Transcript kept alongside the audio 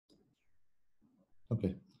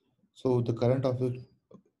Okay, so the current affairs.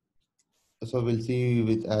 So we'll see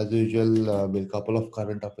with as usual with couple of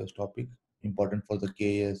current affairs topic important for the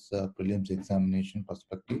KAS prelims examination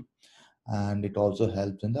perspective, and it also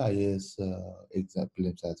helps in the IAS exam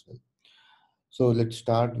prelims as well. So let's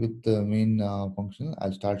start with the main function.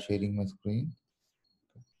 I'll start sharing my screen.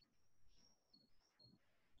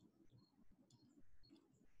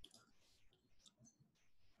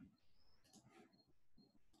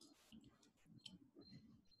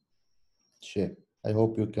 Share. I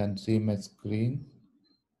hope you can see my screen.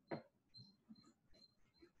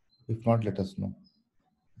 If not, let us know.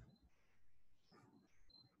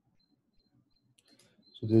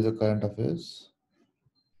 So this is the current affairs.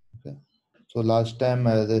 Okay. So last time,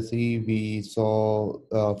 as I see, we saw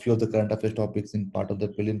a few of the current affairs topics in part of the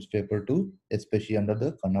prelims paper too, especially under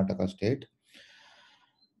the Karnataka state.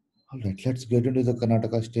 All right, let's get into the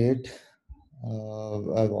Karnataka state.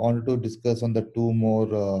 I wanted to discuss on the two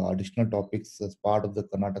more additional topics as part of the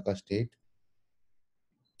Karnataka state.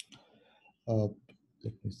 Uh,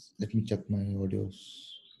 let me check my audios.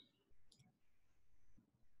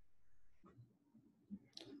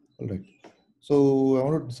 All right. So I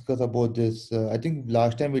want to discuss about this. I think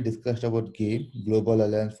last time we discussed about GAME, Global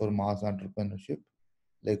Alliance for Mass Entrepreneurship,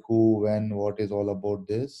 like who, when, what is all about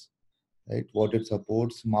this, right? What it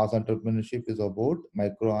supports. Mass entrepreneurship is about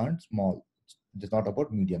micro and small. It's not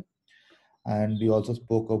about medium. And we also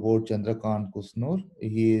spoke about Chandrakant Kusnur.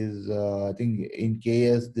 He is, I think, in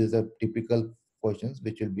KS. There's a typical questions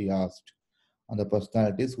which will be asked on the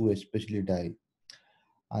personalities who especially die.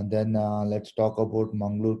 And then let's talk about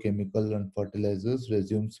Mangalore Chemical and Fertilizers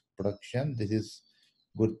resumes production. This is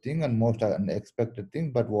good thing and most unexpected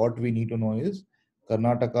thing. But what we need to know is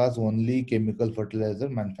Karnataka's only chemical fertilizer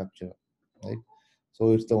manufacturer, right?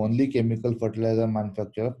 So it's the only chemical fertilizer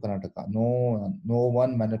manufacturer of Karnataka. No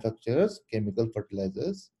one manufactures chemical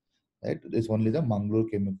fertilizers, right? It's only the Mangalore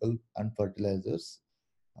Chemical and Fertilizers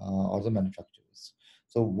or the manufacturers.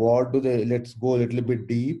 So what do they? Let's go a little bit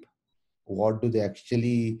deep. What do they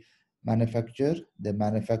actually manufacture? They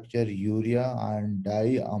manufacture urea and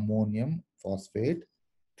diammonium phosphate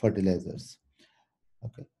fertilizers.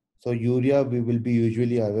 Okay. So urea we will be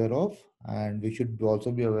usually aware of, and we should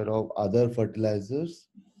also be aware of other fertilizers.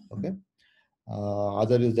 Okay.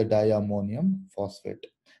 Other is the diammonium phosphate.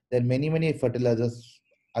 There are many fertilizers.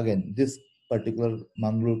 Again, this particular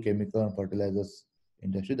Mangalore chemical and fertilizers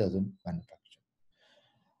industry doesn't manufacture.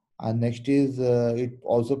 And next is it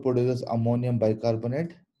also produces ammonium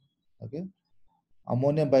bicarbonate. Okay.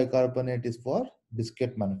 Ammonium bicarbonate is for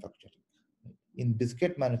biscuit manufacturing. In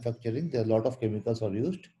biscuit manufacturing, there are a lot of chemicals are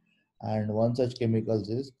used, and one such chemicals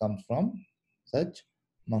is comes from such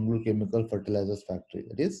Mangalore chemical fertilizers factory.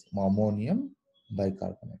 That is ammonium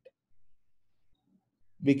bicarbonate.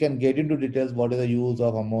 We can get into details what is the use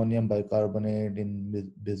of ammonium bicarbonate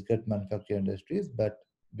in biscuit manufacturing industries, but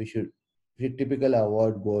we should we should typically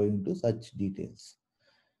avoid going to such details.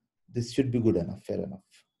 This should be good enough, fair enough.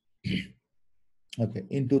 Okay,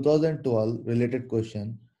 in 2012, related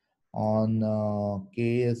question on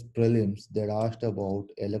KS prelims that asked about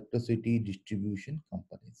electricity distribution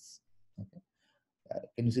companies. Okay,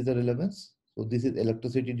 can you see the relevance? So this is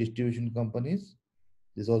electricity distribution companies.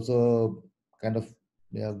 This also kind of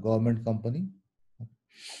government company,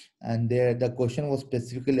 and there the question was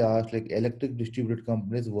specifically asked like electric distributed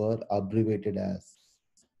companies were abbreviated as.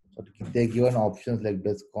 So they given options like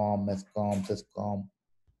BESCOM, MESCOM, SESCOM,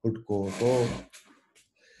 HUDCO.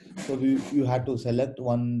 So you had to select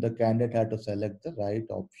one, the candidate had to select the right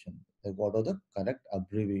option. Like what are the correct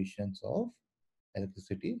abbreviations of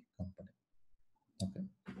electricity company? Okay.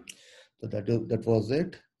 So that was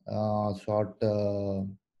it. Short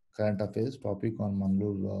current affairs topic on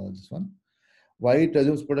Mangalore, this one. Why it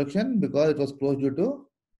resumes production? Because it was closed due to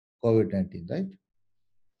COVID-19, right?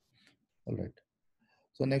 All right.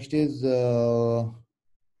 So next is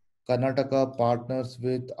Karnataka partners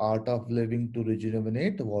with Art of Living to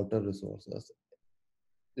rejuvenate water resources.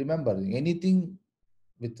 Remember, anything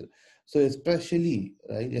with so especially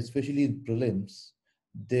right, especially in prelims,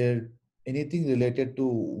 there anything related to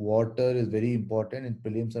water is very important in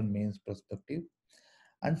prelims and mains perspective.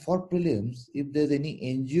 And for prelims, if there's any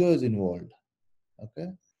NGOs involved,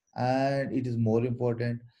 okay, and it is more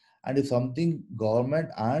important. And if something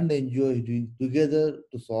government and NGO is doing together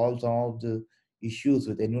to solve some of the issues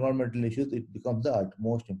with environmental issues, it becomes the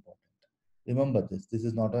utmost important. Remember this. This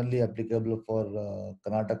is not only applicable for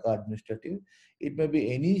Karnataka administrative, it may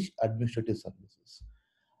be any administrative services.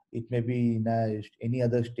 It may be in any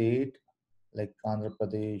other state like Andhra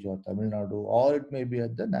Pradesh or Tamil Nadu, or it may be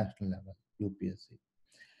at the national level, UPSC.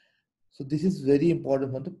 So this is very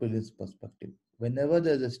important from the police perspective. Whenever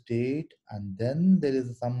there's a state and then there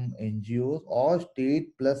is some NGOs or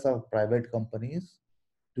state plus of private companies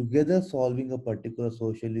together solving a particular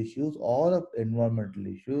social issues or of environmental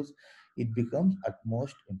issues, it becomes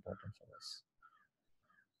utmost important for us.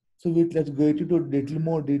 So let's go into little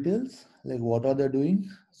more details, like what are they doing.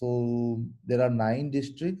 So there are 9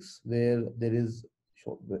 districts where there is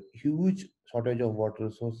huge shortage of water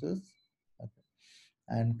resources. Okay.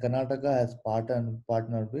 And Karnataka has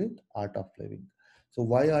partnered with Art of Living. So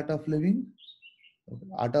why Art of Living? Okay.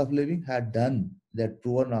 Art of Living had done that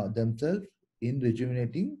proven themselves in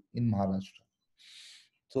rejuvenating in Maharashtra.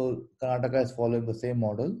 So Karnataka is following the same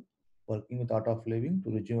model, working with Art of Living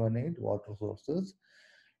to rejuvenate water sources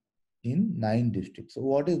in 9 districts. So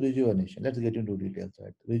what is rejuvenation? Let's get into details.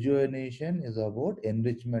 Right? Rejuvenation is about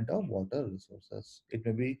enrichment of water resources. It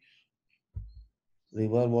may be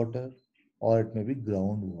river water or it may be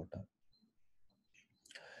groundwater.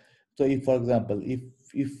 So if, for example,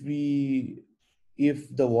 if we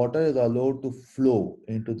if the water is allowed to flow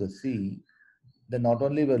into the sea, then not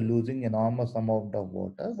only we're losing enormous amount of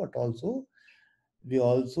water, but also we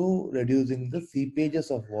also reducing the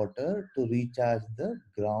seepages of water to recharge the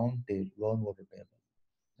groundwater table.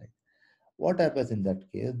 Right? What happens in that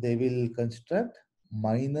case? They will construct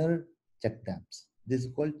minor check dams. This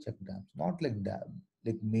is called check dams, not like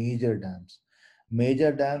like major dams.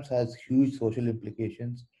 Major dams has huge social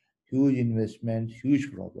implications, huge investment,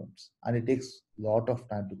 huge problems, and it takes a lot of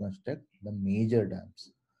time to construct the major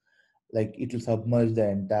dams. Like it will submerge the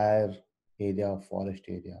entire area, forest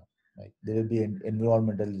area. Right? There will be an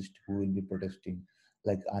environmentalist who will be protesting,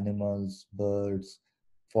 like animals, birds,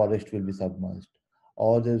 forest will be submerged.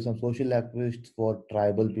 Or there's some social activists for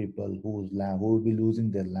tribal people who will be losing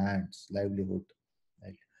their lands, livelihood.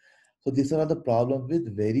 Right? So these are the problems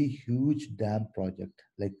with very huge dam project,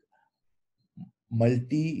 like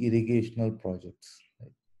multi-irrigational projects,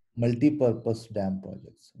 right? Multi-purpose dam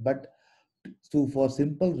projects. But so for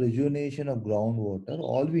simple rejuvenation of groundwater,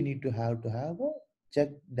 all we need to have a check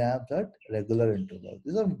dams at regular intervals.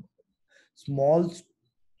 These are small,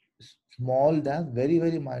 small dams, very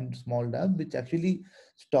very minor small dams, which actually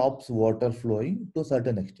stops water flowing to a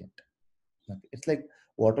certain extent. Okay. It's like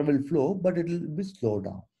water will flow, but it will be slowed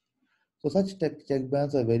down. So such check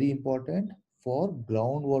dams are very important for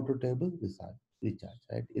groundwater table recharge.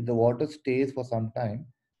 Right? If the water stays for some time,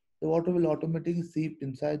 the water will automatically seep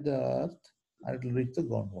inside the earth and it will reach the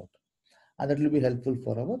groundwater, and that will be helpful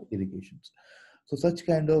for our irrigations. So such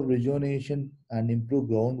kind of rejuvenation and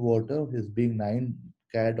improved groundwater is being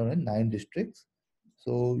carried on in 9 districts.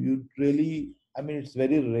 So you really, I mean, it's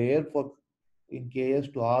very rare for in KS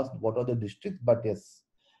to ask what are the districts, but yes,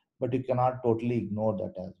 but you cannot totally ignore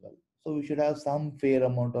that as well. So we should have some fair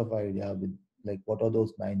amount of idea with like what are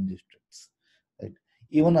those 9 districts, right?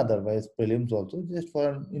 Even otherwise, prelims also just for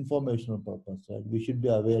an informational purpose, right? We should be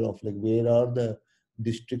aware of like where are the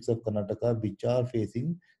districts of Karnataka which are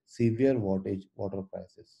facing severe water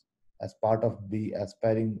crisis as part of be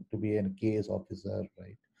aspiring to be a KS officer,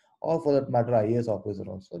 right? Or for that matter, IAS officer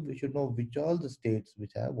also. We should know which all the states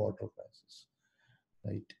which have water crisis,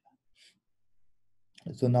 right?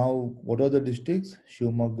 So now, what are the districts?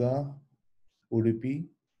 Shumaga, Udupi.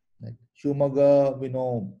 Like Shumaga, we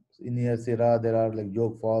know in near Sira there are like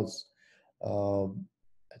Jog Falls. Uh,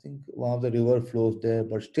 I think one of the river flows there,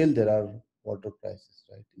 but still there are water crises.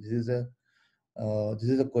 Right? This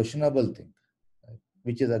is a questionable thing, right?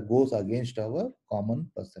 Which is that goes against our common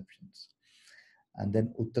perceptions. And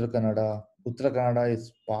then Uttara Kannada. Uttara Kannada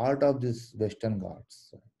is part of this Western Ghats.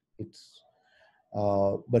 Right? It's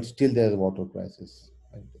but still there's water crisis.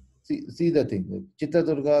 Right? See the thing. Like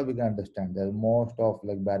Chitradurga, we can understand. There's most of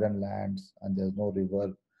like barren lands and there's no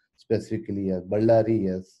river specifically. Yes. Ballari,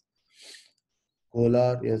 yes.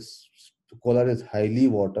 Kolar, yes. Kolar is highly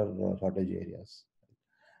water shortage areas.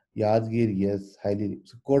 Yadgir, yes, highly.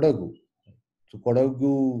 So Kodagu. So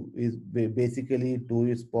Kodagu is basically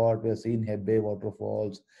tourist spot. We have seen Hebbe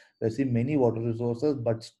waterfalls. We have seen many water resources,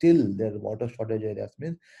 but still there are water shortage areas.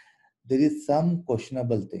 Means there is some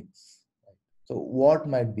questionable things. So what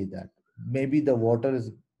might be that? Maybe the water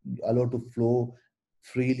is allowed to flow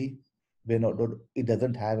freely when it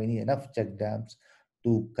doesn't have any enough check dams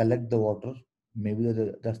to collect the water. Maybe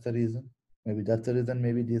that's the reason. Maybe that's the reason.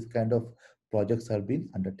 Maybe these kind of projects have been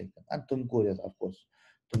undertaken. And Tumkur, yes, of course,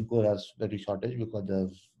 Tumkur has very shortage because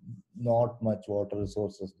there's not much water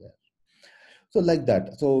resources there. So like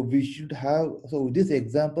that. So we should have. So these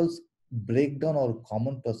examples break down our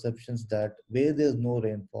common perceptions that where there's no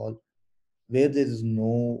rainfall, where there is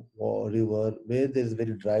no river, where there is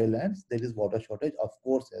very dry lands, there is water shortage. Of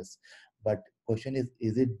course, yes. But question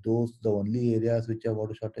is it those the only areas which have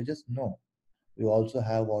water shortages? No. We also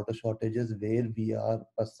have water shortages where we are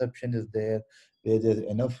perception is there, where there's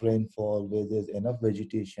enough rainfall, where there's enough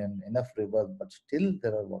vegetation, enough rivers, but still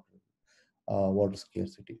there are water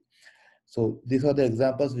scarcity. So these are the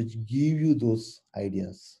examples which give you those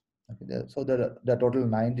ideas. Okay, so there are total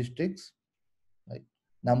 9 districts. Right?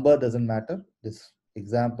 Number doesn't matter. This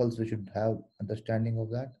examples we should have understanding of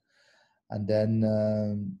that, and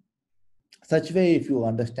then such way if you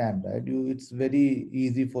understand, right, you it's very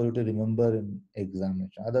easy for you to remember in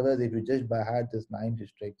examination. Otherwise, if you just by heart this 9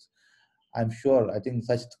 districts, I'm sure I think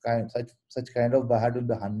such kind of by heart will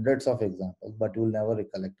be hundreds of examples, but you'll never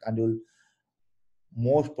recollect, and you'll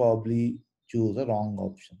most probably choose the wrong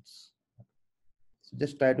options. So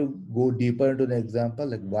just try to go deeper into the example,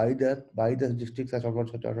 like why the districts has got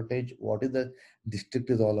such a shortage, what is the district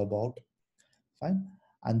is all about. Fine.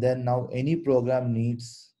 And then now any program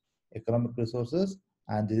needs economic resources,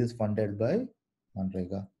 and this is funded by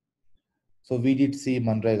Manrega. So we did see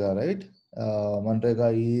Manrega, right? Manrega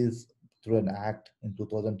is through an act in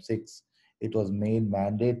 2006. It was made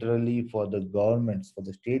mandatorily for the governments, for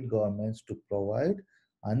the state governments to provide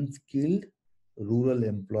unskilled rural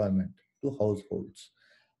employment to households.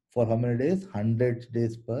 For how many days? 100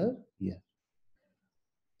 days per year.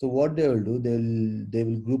 So what they will do, they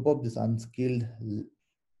will group up this unskilled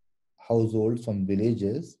households from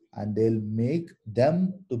villages, and they'll make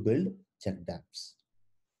them to build check dams.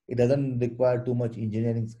 It doesn't require too much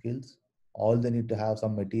engineering skills. All they need to have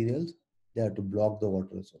some materials. They have to block the water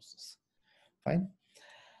resources. Fine.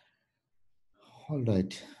 All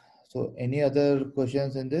right. So any other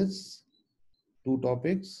questions in this 2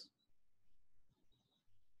 topics?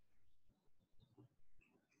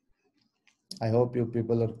 I hope you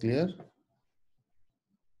people are clear.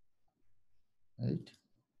 Right.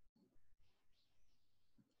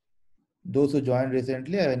 Those who joined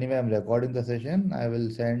recently, anyway, I'm recording the session. I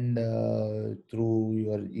will send through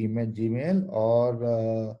your email, Gmail,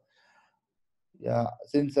 or yeah,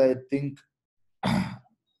 since I think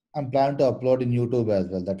I'm planning to upload in YouTube as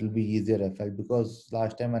well. That will be easier, I felt, because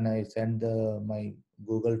last time when I sent my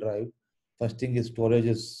Google Drive, first thing is storage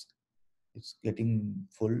is it's getting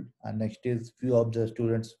full, and next is few of the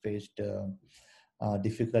students faced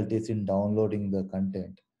difficulties in downloading the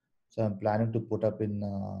content. So I'm planning to put up in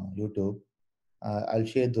YouTube. I'll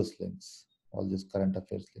share those links, all these current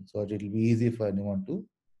affairs links, so it will be easy for anyone to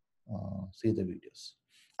see the videos.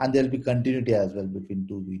 And there'll be continuity as well between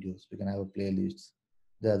 2 videos. We can have a playlist.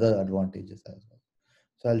 The other advantages as well.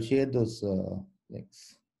 So I'll share those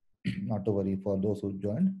links. Not to worry for those who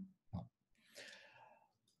joined.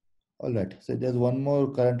 All right. So there's one more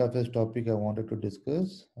current affairs topic I wanted to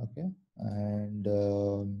discuss. Okay, and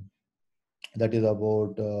that is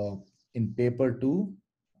about in paper 2,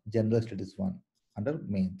 general studies 1 under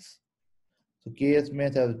mains. So KS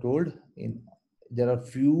mains has told in there are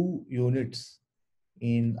few units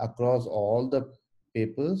in across all the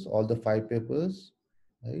papers, all the 5 papers,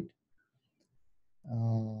 right?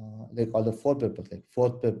 Like all the 4 papers, like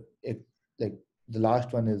fourth paper, like the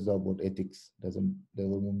last one is about ethics. There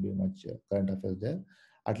won't be much current affairs there.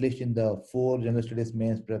 At least in the 4 general studies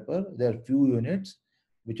mains paper, there are few units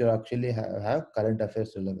which are actually have current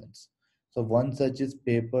affairs relevance. So one such is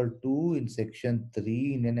paper 2 in section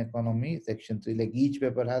 3, Indian economy, section 3. Like each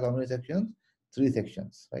paper has how many sections? 3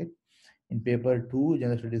 sections, right? In paper 2,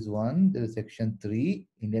 general studies 1, there is section 3,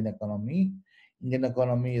 Indian economy. Indian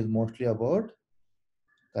economy is mostly about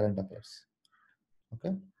current affairs.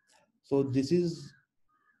 Okay, so this is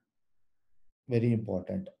very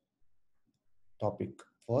important topic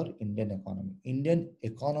for Indian economy. Indian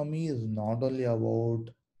economy is not only about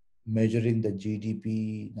measuring the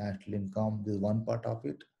GDP, national income. This is one part of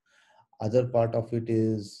it. Other part of it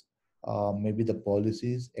is maybe the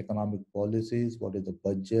policies, economic policies. What is the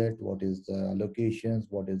budget? What is the allocations?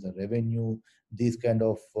 What is the revenue? These kind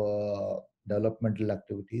of developmental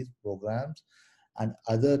activities, programs, and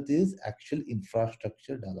other is actual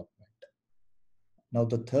infrastructure development. Now,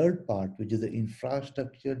 the third part, which is the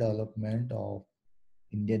infrastructure development of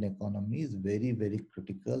Indian economy, is very, very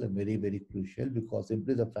critical and very, very crucial, because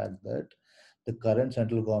simply the fact that the current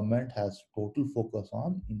central government has total focus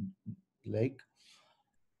on like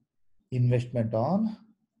investment on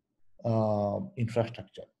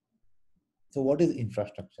infrastructure. So, what is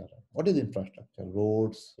infrastructure? What is infrastructure?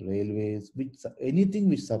 Roads, railways, which anything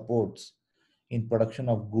which supports in production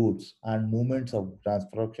of goods and movements of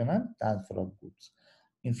transportation and transfer of goods.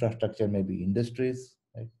 Infrastructure may be industries,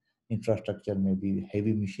 right? Infrastructure may be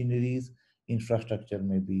heavy machineries. Infrastructure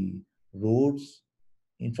may be roads.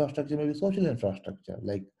 Infrastructure may be social infrastructure,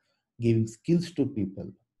 like giving skills to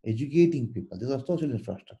people. educating people. These are social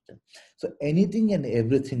infrastructure. So anything and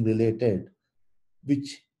everything related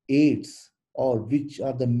which aids or which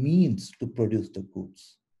are the means to produce the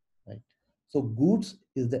goods, right? So goods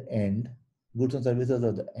is the end, goods and services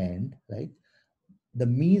are the end, right? The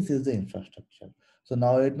means is the infrastructure. So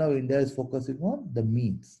now right now India is focusing on the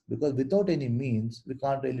means, because without any means we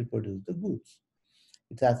can't really produce the goods.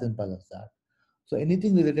 It's as simple as that. So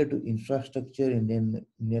anything related to infrastructure, Indian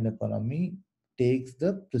economy takes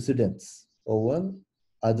the precedence over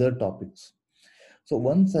other topics. So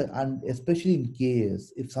and especially in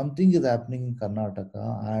case if something is happening in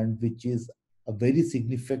Karnataka and which is a very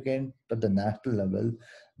significant at the national level,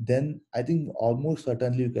 then I think almost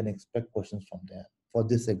certainly you can expect questions from there. For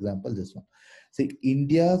this example, this one. See,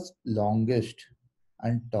 India's longest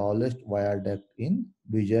and tallest viaduct in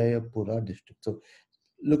Vijayapura district. So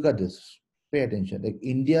look at this. Pay attention. Like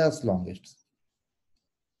India's longest.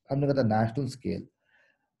 I'm looking at the national scale.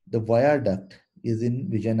 The viaduct is in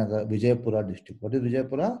Vijayapura district. What is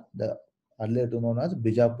Vijayapura? The earlier known as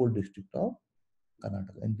Bijapur district of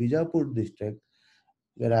Karnataka. In Bijapur district,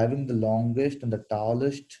 we are having the longest and the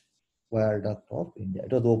tallest viaduct of India.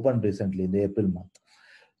 It was opened recently in the April month.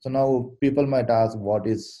 So now people might ask, what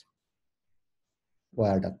is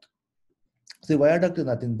viaduct? See, viaduct is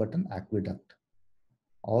nothing but an aqueduct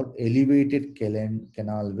or elevated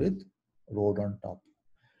canal with road on top.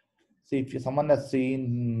 See, if someone has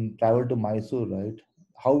seen travel to Mysore, right?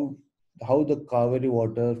 How how the Kaveri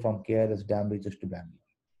water from KRS Dam reaches to Bangalore.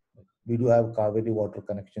 We do have Kaveri water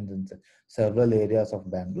connections in several areas of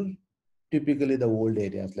Bangalore, typically the old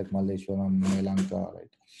areas like Malleshwaram, Melanka, right?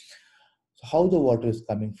 So how the water is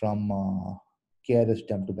coming from KRS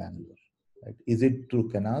Dam to Bangalore? Right? Is it through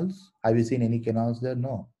canals? Have you seen any canals there?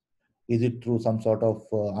 No. Is it through some sort of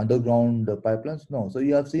underground pipelines? No. So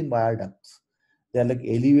you have seen viaducts. They are like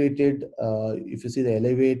elevated. If you see the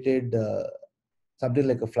elevated, something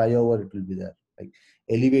like a flyover, it will be there, like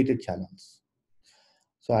elevated channels.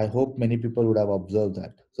 So I hope many people would have observed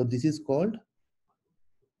that. So this is called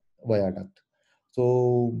viaduct.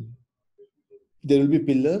 So there will be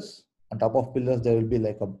pillars. On top of pillars, there will be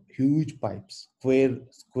like a huge pipes,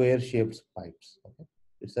 square shaped pipes. Okay,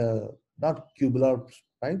 it's a not cubular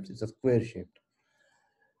pipes. It's a square shaped.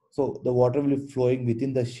 So the water will be flowing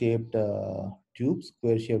within the shaped tubes,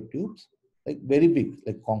 square shaped tubes, like very big,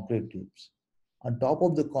 like concrete tubes. On top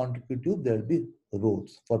of the concrete tube, there will be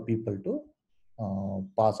roads for people to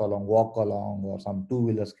pass along, walk along, or some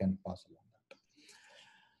two-wheelers can pass along that.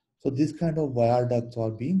 So this kind of viaducts are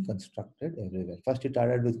being constructed everywhere. First, it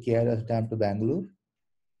started with KRS Dam to Bangalore.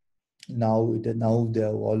 Now they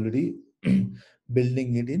are already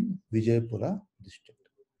building it in Vijayapura district.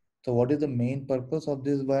 So what is the main purpose of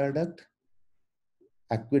this viaduct?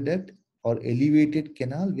 Aqueduct or elevated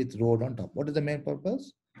canal with road on top. What is the main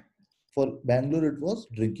purpose? For Bangalore, it was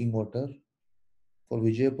drinking water. For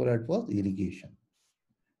Vijayapura, it was irrigation.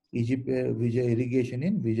 Irrigation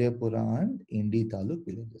in Vijayapura and Indi Taluk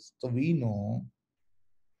villages. So we know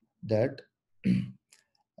that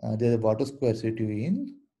there is water scarcity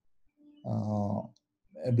in uh,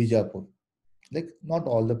 Bijapur. Like not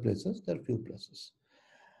all the places, there are few places.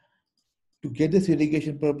 To get this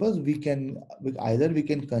irrigation purpose, either we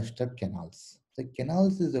can construct canals. The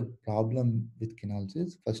canals is a problem with canals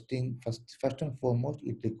is first and foremost,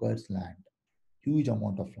 it requires land, huge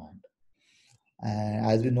amount of land. And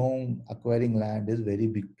as we know, acquiring land is very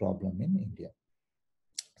big problem in India.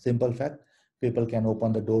 Simple fact, people can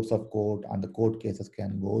open the doors of court and the court cases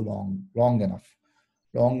can go long enough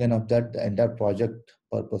that the entire project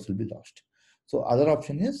purpose will be lost. So other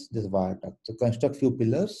option is this viaduct. So construct few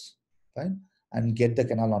pillars, fine, and get the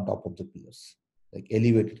canal on top of the pillars, like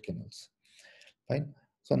elevated canals, fine.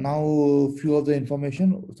 So now few of the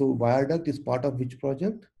information. So viaduct is part of which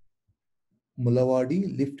project?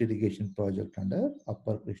 Mulawadi lift irrigation project under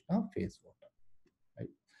Upper Krishna phase water, right?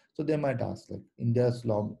 So they might ask like India's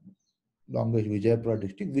longest Vijayapura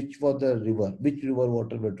district, which was the river, which river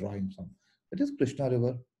water we're drawing from? That is Krishna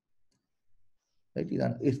river, right?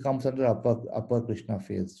 It comes under upper Krishna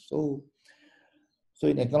phase. So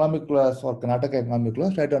in economic class or Karnataka economic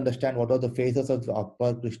class, try to understand what are the phases of the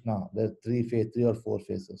upper Krishna. There are three or four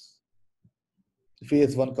phases.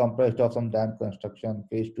 Phase one comprised of some dam construction,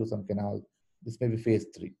 phase two some canal. This may be phase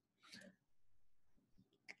three.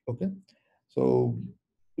 Okay, so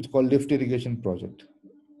it's called lift irrigation project.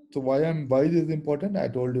 So why this is important? I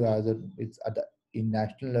told you as it's at the in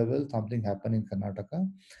national level something happened in Karnataka,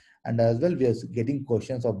 and as well we are getting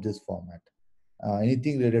questions of this format.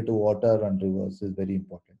 Anything related to water and rivers is very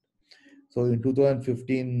important. So in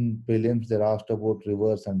 2015 prelims, they asked about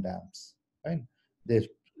rivers and dams. Right? They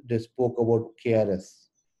spoke about KRS.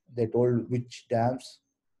 they told which dams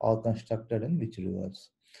are constructed in which rivers.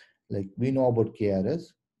 Like we know about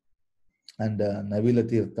KRS, and Navila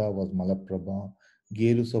Tirtha was Malaprabha,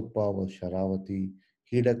 Geru Soppa was Sharavati,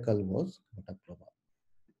 Hidakal was Mataprabha.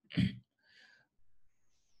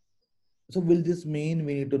 So will this mean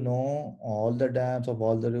we need to know all the dams of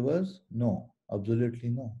all the rivers? No, absolutely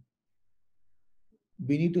no.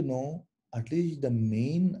 We need to know at least the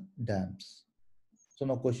main dams. So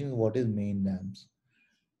now question is, what is main dams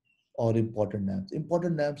or important dams?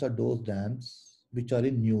 Important dams are those dams which are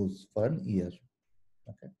in news for an year.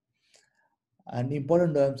 Okay. And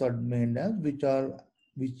important dams are main dams which are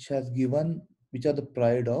the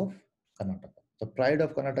pride of Karnataka. The pride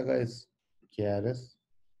of Karnataka is KRS,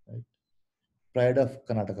 right? Pride of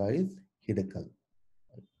Karnataka is Hidakal.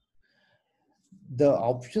 The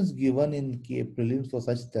options given in prelims were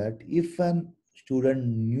such that if an student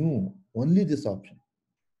knew only this option,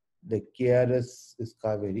 the KRS is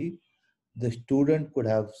Kaveri, the student could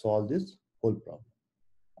have solved this whole problem.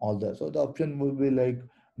 All the so the option will be like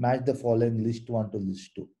match the following list one to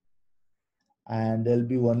list two, and there'll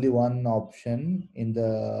be only one option in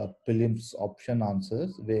the prelims option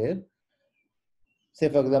answers where, say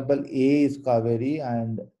for example, A is Kaveri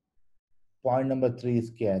and point number three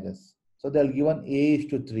is KRS. So they'll given A is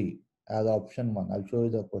to three as option one. I'll show you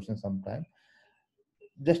the question sometime.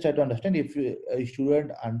 Just try to understand, if a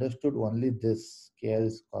student understood only this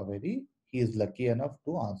KRS Kaveri, he is lucky enough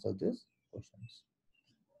to answer these questions.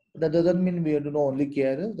 That doesn't mean we have to know only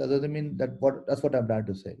KRS. That doesn't mean that's what I'm trying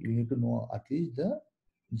to say. You need to know at least the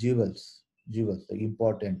jewels, the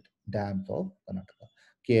important dams of Karnataka.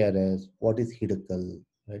 KRS, what is Hidakal,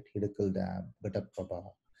 right? Hidakal Dam, Ghataprabha,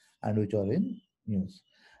 and which are in news.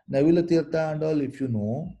 Navila Tirtha and all, if you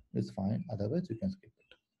know, it's fine. Otherwise, you can skip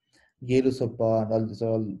it. Geru Soppa and all this are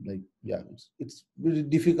all like, yeah, it's really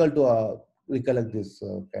difficult to recollect this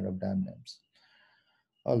kind of dam names.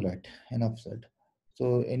 All right, enough said.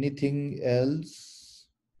 So anything else?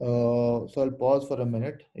 So I'll pause for a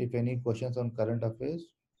minute. If any questions on current affairs,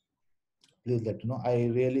 please let me know.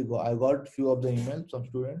 I got few of the emails from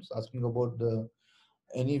students asking about the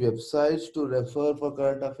any websites to refer for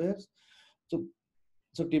current affairs. So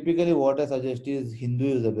so typically what I suggest is Hindu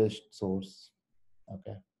is the best source.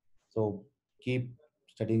 Okay. So keep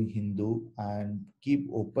studying Hindu and keep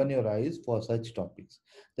open your eyes for such topics.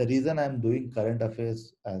 The reason I'm doing current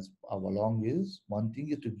affairs as along is, one thing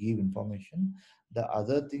is to give information. The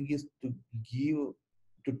other thing is to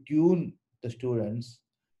tune the students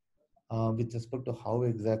with respect to how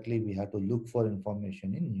exactly we have to look for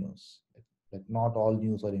information in news. Like not all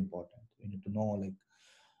news are important. We need to know like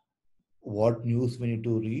what news we need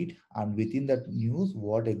to read, and within that news,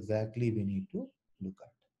 what exactly we need to look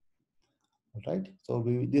at. Right, so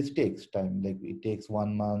this takes time, like it takes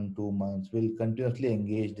 1 month 2 months. We'll continuously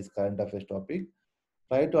engage this current affairs topic,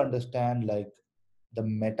 try to understand like the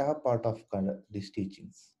meta part of these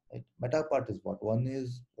teachings, right? Meta part is what, one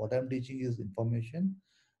is what I'm teaching is information,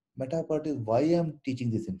 meta part is why I'm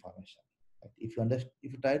teaching this information, right? If you understand,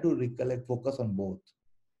 if you try to recollect, focus on both,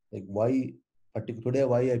 like why today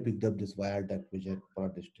why I picked up this wild tech project for a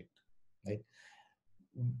district, right?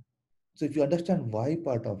 So if you understand why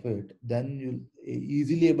part of it, then you'll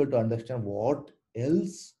easily able to understand what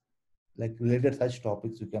else like related such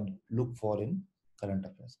topics you can look for in current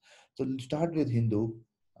affairs. So start with Hindu,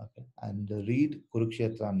 okay, and read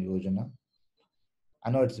Kurukshetra and Yojana.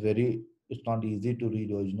 I know it's not easy to read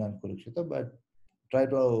Yojana and Kurukshetra, but try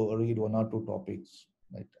to read one or two topics,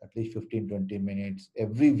 like at least 15-20 minutes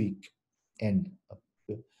every week. End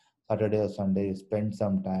Saturday or Sunday, spend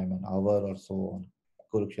some time, an hour or so on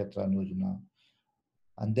Kurukshetra and Yojana,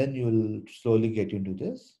 and then you will slowly get into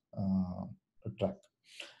this track.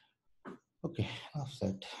 Okay, enough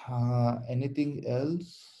said. Anything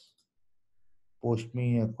else? Post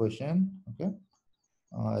me a question. Okay.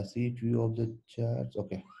 I see few of the chats.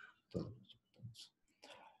 Okay. So,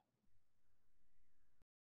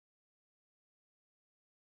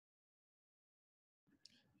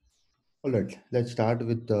 all right. Let's start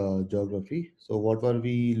with geography. So, what were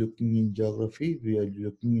we looking in geography? We are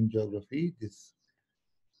looking in geography. This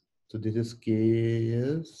is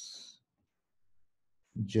KS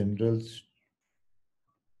General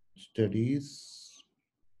Studies,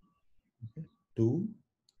 okay, 2.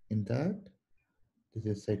 In that, this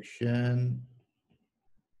is section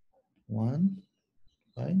 1.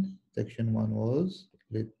 Fine. Section 1 was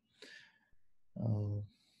with uh,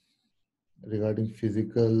 regarding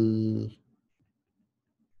physical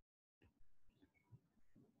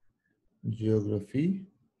geography,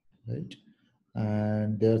 right?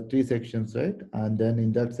 And there are 3 sections, right? And then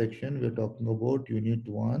in that section, we're talking about unit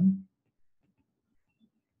 1,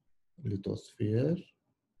 lithosphere.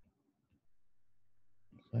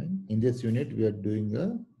 Fine. In this unit, we are doing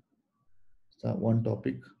one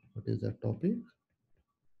topic. What is that topic?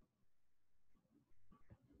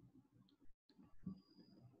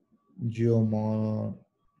 Geomorphology.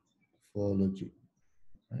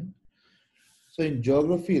 Right. So in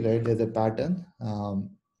geography, right, there's a pattern.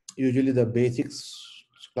 Usually the basics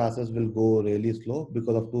classes will go really slow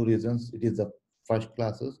because of two reasons. It is the first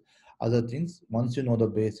classes. Other things, once you know the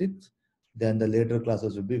basics, then the later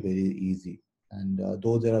classes will be very easy. And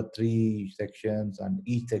though there are three sections and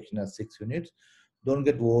each section has 6 units, don't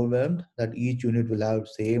get overwhelmed that each unit will have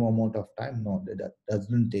same amount of time. No, that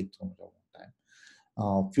doesn't take so much of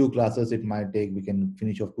time. Few classes it might take, we can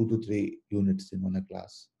finish off 2 to 3 units in one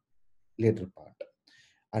class later part.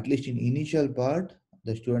 At least in initial part,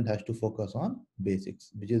 the student has to focus on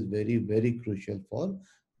basics, which is very, very crucial for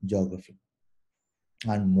geography.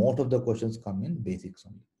 And most of the questions come in basics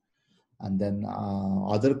only. And then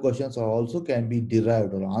other questions are also can be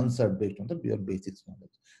derived or answered based on the pure basics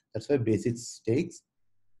knowledge. That's why basics takes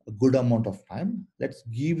a good amount of time. Let's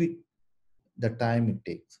give it the time it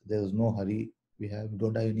takes. There is no hurry. We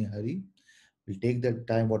don't have any hurry. We'll take the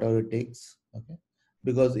time, whatever it takes. Okay.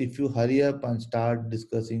 Because if you hurry up and start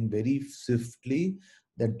discussing very swiftly,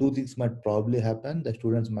 then two things might probably happen. The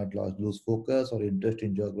students might lose focus or interest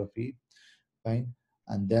in geography. Fine.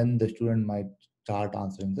 And then the student might start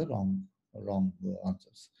answering the wrong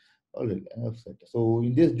answers. All right, enough said. So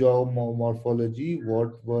in this morphology,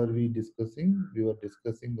 what were we discussing? We were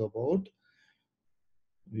discussing about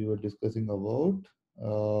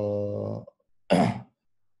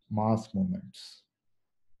mass moments,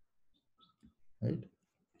 right?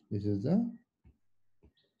 This is the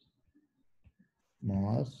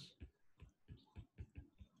mass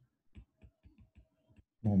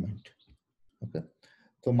moment. Okay.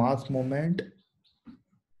 So mass moment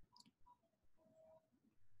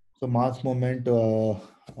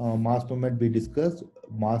we discussed.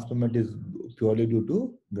 Mass moment is purely due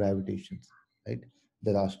to gravitations, right?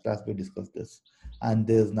 The last class we discussed this, and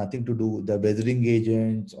there's nothing to do with the weathering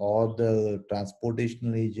agents or the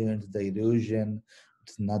transportational agents, the erosion.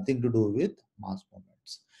 It's nothing to do with mass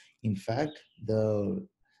moments. In fact, the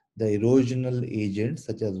erosional agents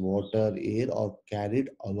such as water, air are carried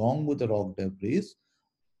along with the rock debris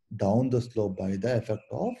down the slope by the effect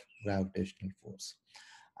of gravitational force.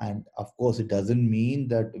 And of course, it doesn't mean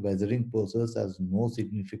that weathering process has no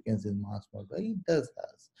significance in mass model. It does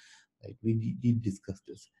has. Like we did discuss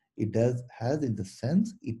this. It does has in the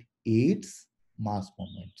sense it aids mass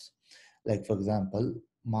moments. Like for example,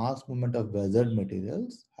 mass movement of weathered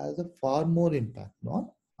materials has a far more impact on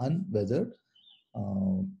unweathered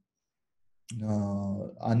uh,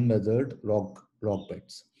 unweathered rock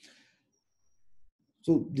beds.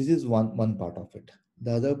 So this is one part of it.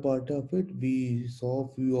 The other part of it, we saw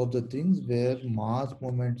few of the things where mass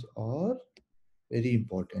moments are very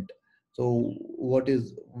important. So what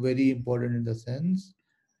is very important in the sense,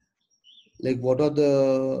 like what are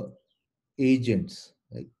the agents,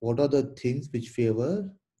 like what are the things which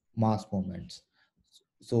favor mass moments?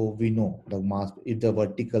 So we know the mass, if the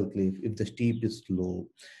vertical cliff, if the steep is slow,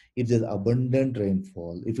 if there's abundant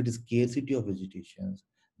rainfall, if it is scarcity of vegetation,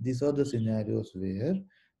 these are the scenarios where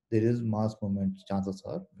there is mass moment chances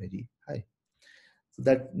are very high. So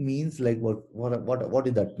that means like what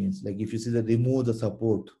did that means? Like if you see the remove the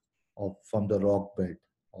support of from the rock bed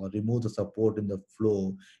or remove the support in the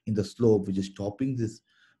flow in the slope which is stopping this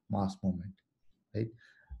mass moment, right?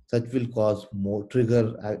 Such will cause more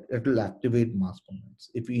trigger, it will activate mass moments.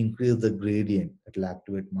 If you increase the gradient, it will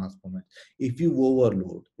activate mass moments. If you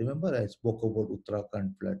overload, remember I spoke about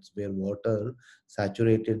Uttarakhand floods where water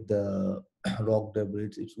saturated the rock debris,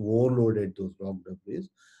 it's overloaded those rock debris,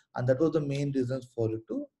 and that was the main reasons for it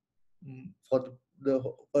to for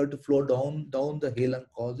it to flow down the hill and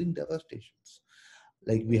causing devastations.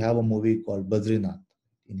 Like we have a movie called Badrinath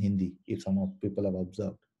in Hindi, if some of people have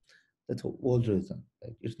observed. That's the whole reason.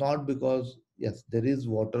 Like it's not because yes, there is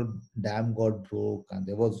water, dam got broke and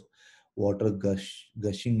there was water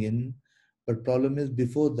gushing in, but problem is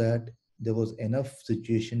before that there was enough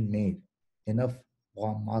situation made, enough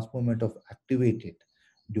mass movement of activated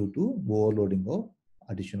due to overloading of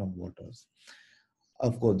addition of waters.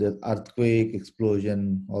 Of course, the earthquake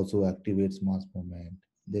explosion also activates mass movement.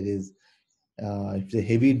 There is if the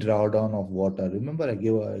heavy drawdown of water. Remember, I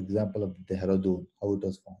gave an example of the Dehradun, how it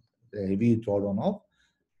was formed. The heavy drawdown of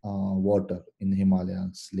water in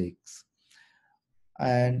Himalayas lakes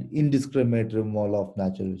and indiscriminate removal of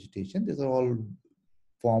natural vegetation. These are all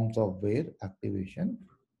forms of where activation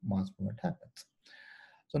mass movement happens.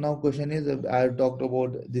 So now question is, I talked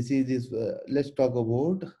about this is this. Let's talk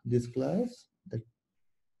about this class. That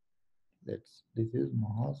let's this is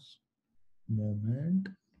mass moment,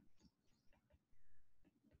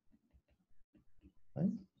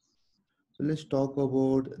 right? So let's talk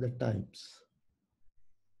about the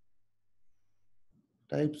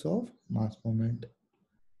types of mass moment.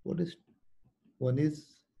 What is one is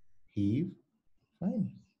heave, fine.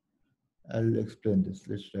 I'll explain this.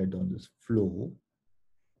 Let's write down this flow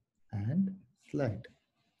and slide.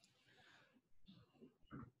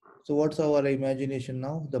 So what's our imagination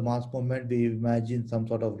now? The mass moment, we imagine some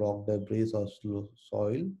sort of rock debris or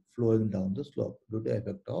soil flowing down the slope due to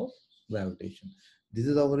effect of gravitation. This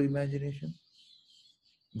is our imagination.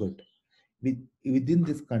 Good. Within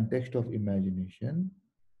this context of imagination,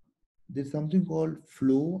 there's something called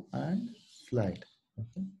flow and slide.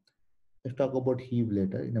 Okay. Let's talk about heave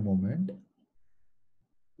later in a moment.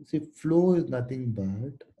 See, flow is nothing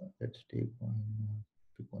but, let's take one,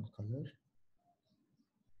 pick one color.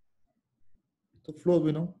 So flow,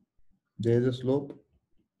 we know, there is a slope.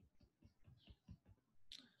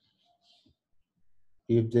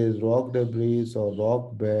 If there is rock debris or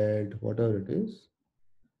rock bed, whatever it is,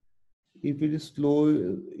 if it is slow,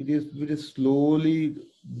 it is slowly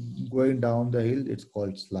going down the hill, it's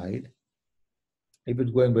called slide. If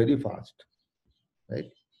it's going very fast,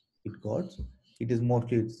 right, it got, it is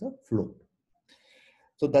mostly it's a flow.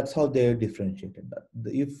 So that's how they differentiated that.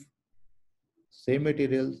 If same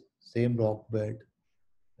materials, same rock bed,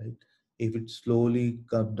 right? If it slowly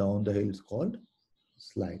comes down the hill, it's called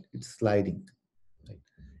slide. It's sliding. Right?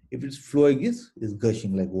 If it's flowing, is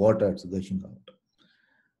gushing like water. It's gushing out.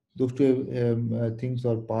 Those two things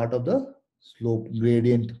are part of the slope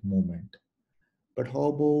gradient movement. But how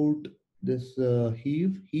about this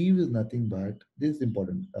heave? Heave is nothing but, this is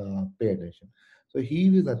important. Pay attention. So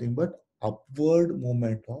heave is nothing but upward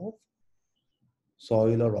movement of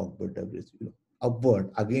soil or rock bed debris,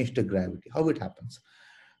 upward against the gravity. How it happens?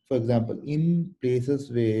 For example, in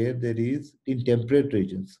places where there is in temperate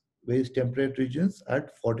regions, where is temperate regions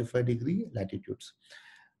at 45-degree latitudes.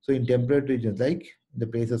 So in temperate regions like the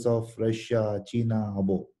places of Russia, China,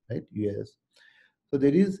 above, right, US. So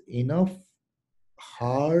there is enough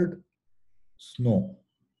hard snow.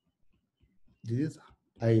 This is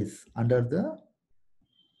ice under the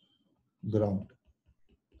ground,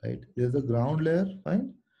 right? There is a ground layer,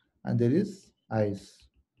 fine, and there is ice.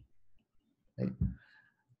 Right?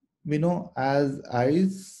 We know as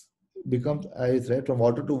ice becomes ice, right? From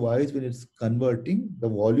water to ice, when it's converting, the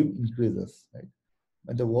volume increases, right?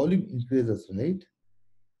 When the volume increases, right,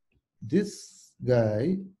 this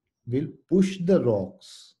guy will push the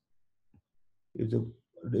rocks. If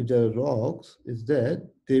the rocks is there,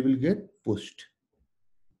 they will get pushed.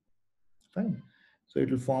 Fine. So it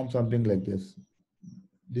will form something like this.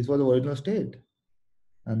 This was the original state,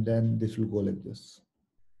 and then this will go like this.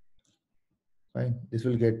 Fine. This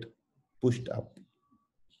will get pushed up.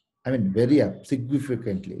 I mean, very up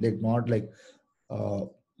significantly, uh,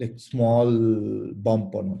 like small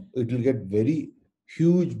bump or no. It will get very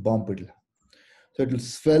huge bump. It'll So it will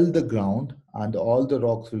swell the ground, and all the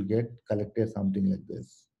rocks will get collected something like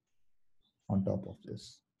this on top of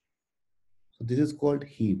this. So this is called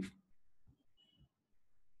heave.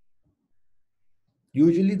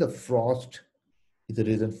 Usually the frost is the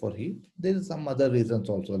reason for heat. There is some other reasons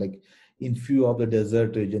also, like in few of the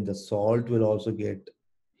desert region, the salt will also get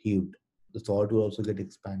heaved. The salt will also get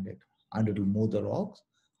expanded and it will move the rocks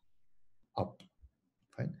up.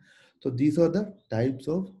 Fine. So these are the types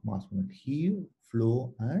of mass movement: heave,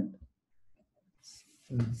 flow, and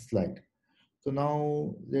slide. So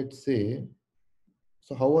now let's say,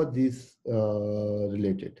 so how are these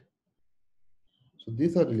related? So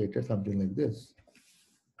these are related something like this.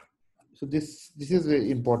 So this is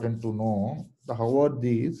very important to know. The how are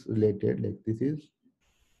these related? Like this is,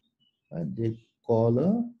 they call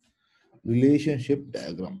a relationship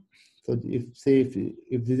diagram. So if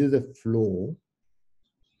this is a flow,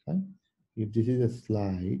 right? If this is a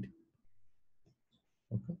slide,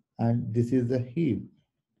 okay, and this is a heave,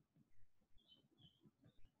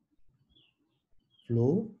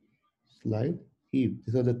 flow, slide, heave.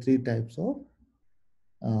 These are the three types of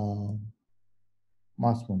um,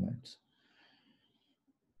 mass moments.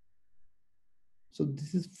 So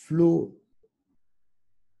this is flow,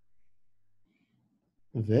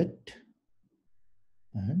 wet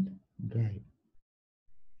and dry.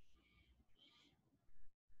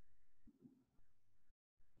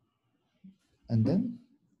 And then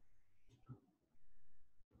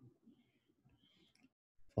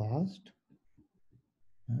fast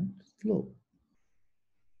and slow.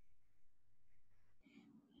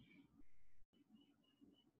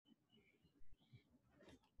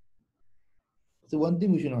 So one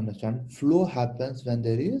thing we should understand, flow happens when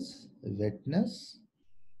there is wetness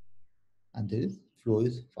and there is flow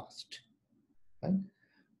is fast. Right?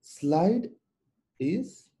 Slide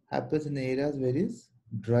is happens in areas where is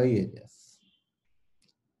dry areas.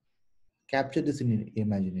 Capture this in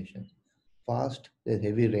imagination. Fast, there's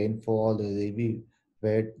heavy rainfall, there's heavy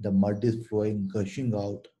wet, the mud is flowing, gushing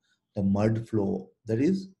out, the mud flow. That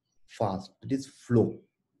is fast, that is flow.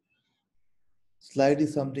 Slide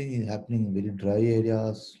is something happening in very dry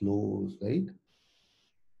areas, slow, right?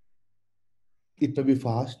 It may be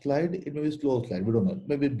fast slide, it may be slow slide, we don't know,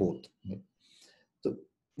 maybe both. Right? So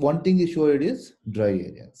one thing is sure, it is dry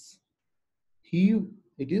areas. Heave,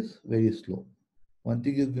 it is very slow. One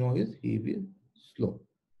thing is know is heave is slow.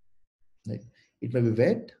 Like it may be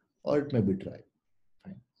wet or it may be dry.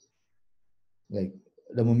 Fine. Like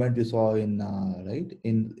the moment we saw in right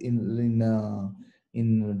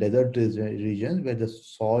in desert regions where the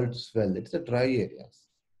salt swell, it's a dry areas.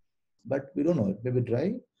 But we don't know, it may be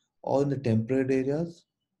dry, or in the temperate areas,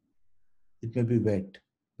 it may be wet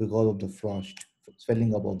because of the frost,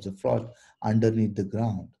 swelling up of the frost underneath the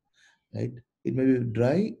ground, right? It may be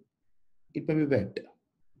dry, it may be wet.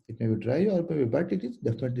 It may be dry or it may be wet, it is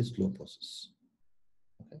definitely slow process.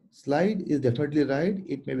 Okay? Slide is definitely right,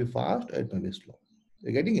 it may be fast or it may be slow.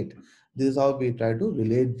 You're getting it? This is how we try to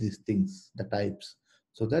relate these things, the types,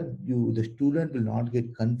 so that the student will not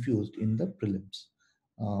get confused in the prelims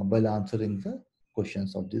while answering the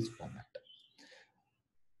questions of this format.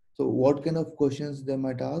 So what kind of questions they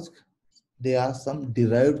might ask? They ask some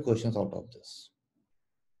derived questions out of this.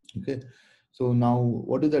 Okay. So now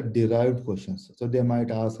what is the derived questions? So they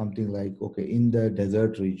might ask something like, okay, in the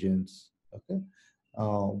desert regions, okay,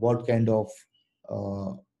 what kind of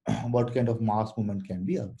uh, what kind of mass movement can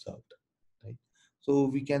be observed, right? So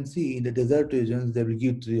we can see in the desert regions, they will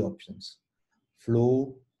give three options: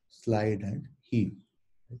 flow, slide, and heave.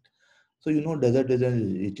 Right? So desert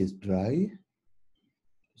region, it is dry.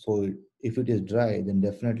 So if it is dry, then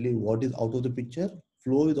definitely what is out of the picture?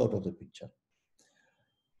 Flow is out of the picture.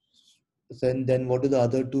 Then what are the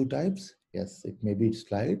other two types? Yes, it may be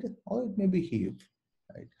slide or it may be heave.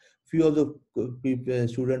 Right. Few of the people,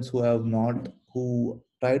 students who have not, who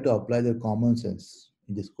try to apply their common sense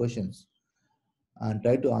in these questions and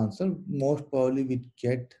try to answer, most probably we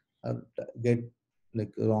uh, get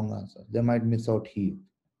like wrong answer. They might miss out heave,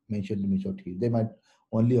 mentioned to miss out heave. They might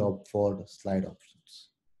only opt for slide options.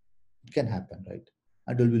 It can happen, right?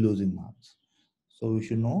 And will be losing marks. So we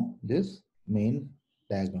should know this main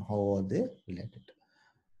diagram. How are they related?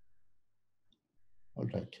 All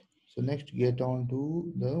right. So next, get on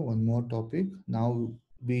to the one more topic. Now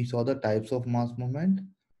we saw the types of mass movement.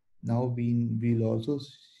 Now we will also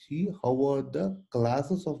see how are the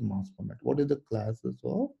classes of mass movement. What is the classes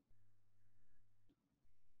of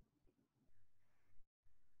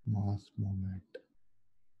mass movement?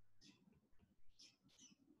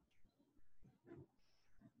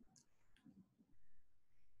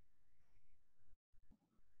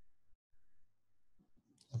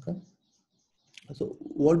 Okay. So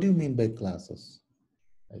what do you mean by classes?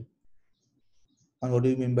 Right? And what do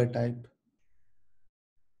you mean by type?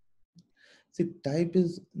 See, type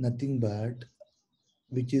is nothing but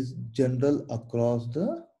which is general across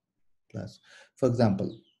the class. For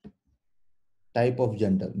example, type of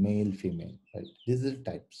gender, male, female, right? These are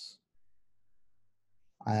types.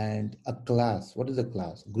 And a class, what is a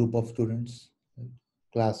class? Group of students, right?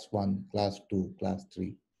 Class 1, class 2, class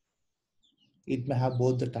 3. It may have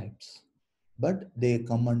both the types, but they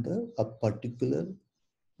come under a particular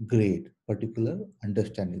grade, particular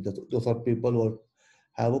understanding. Those are people who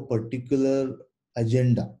have a particular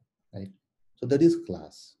agenda, right? So that is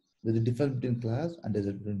class. There's a difference between class and there's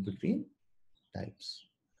a difference between types.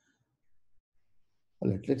 All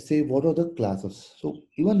right, let's say what are the classes. So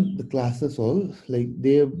even the classes all, like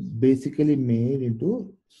they are basically made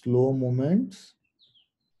into slow movements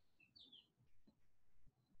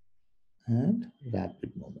and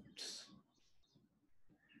rapid movements.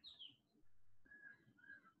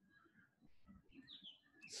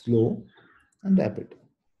 Slow and rapid.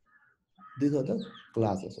 These are the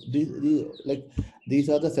classes. These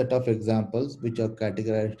are the set of examples which are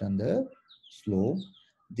categorized under slow.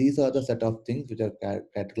 These are the set of things which are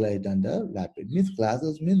categorized under rapid. Means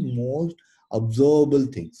classes mean most observable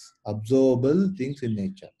things in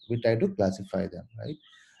nature. We try to classify them, right?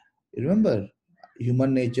 Remember,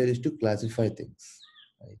 human nature is to classify things.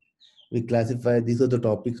 Right? We classify these are the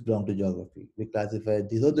topics belong to geography. We classify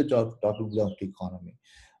these are the topics belong to economy.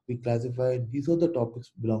 We classify these are the topics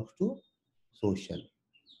belongs to social,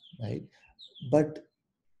 right? But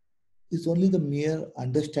it's only the mere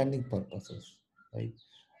understanding purposes, right?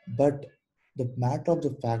 But The matter of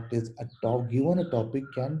the fact is, given a topic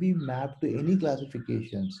can be mapped to any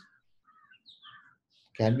classifications.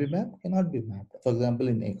 Can be mapped, cannot be mapped. For example,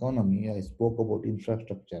 in economy, I spoke about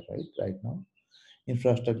infrastructure, right? Right now,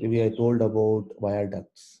 infrastructure. I told about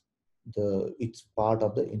viaducts. It's part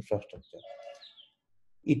of the infrastructure.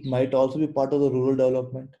 It might also be part of the rural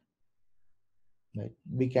development. Right?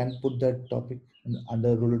 We can put that topic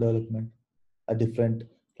under rural development, a different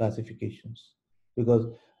classifications, because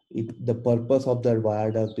the purpose of that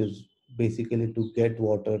viaduct is basically to get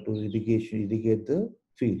water to irrigate the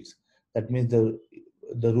fields. That means the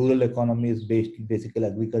rural economy is based basically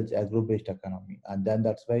agriculture, agro-based economy, and then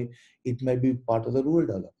that's why it may be part of the rural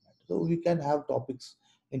development. So we can have topics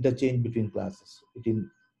interchange between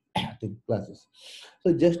the classes.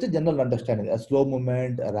 So just a general understanding, a slow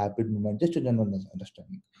movement, a rapid movement, just a general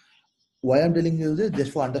understanding. Why I'm telling you this,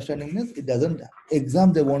 just for understanding this, it doesn't,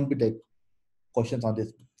 exam, they won't be take questions on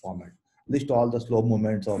this format. List all the slow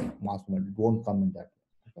movements of mass movement. It won't come in that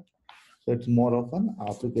way. Okay? So it's more of an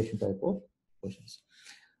application type of questions.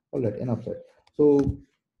 All right, enough said. So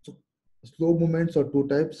slow movements are two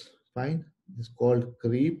types. Fine. It's called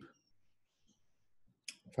creep.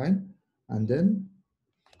 Fine. And then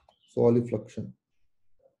solifluction.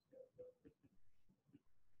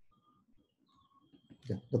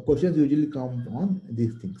 Yeah. The questions usually come on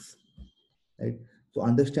these things, right? So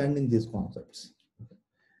understanding these concepts.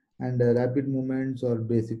 And rapid movements are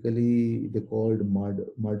basically they called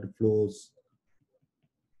mud flows,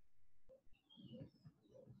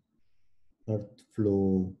 earth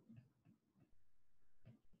flow,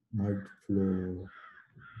 mud flow,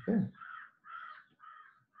 okay,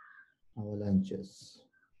 avalanches.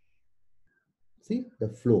 See the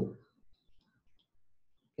flow.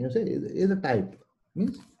 You know, say is a type,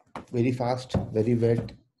 means very fast, very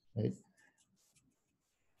wet, right?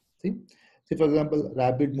 See, see for example,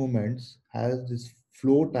 rapid movements has this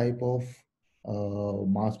flow type of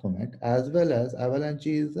mass movement, as well as avalanche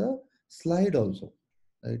is a slide also,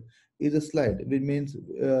 right? Is a slide, which means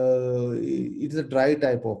it is a dry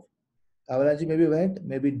type of avalanche, may be wet,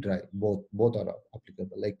 maybe dry. Both are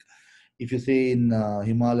applicable. Like if you say in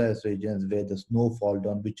Himalayas regions where the snow fall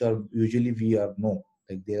down, which are usually we are know,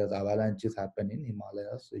 like there are avalanches happen in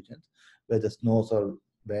Himalayas regions where the snows are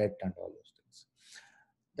wet and all those things.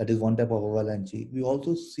 That is one type of avalanche. We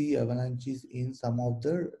also see avalanches in some of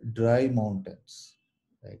the dry mountains,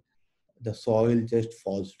 right? The soil just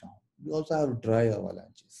falls down. We also have dry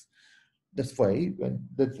avalanches. That's why when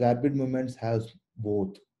the rapid movements has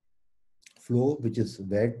both flow, which is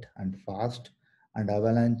wet and fast, and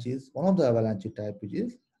avalanche is one of the avalanche type, which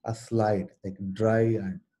is a slide, like dry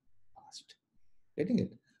and fast. Getting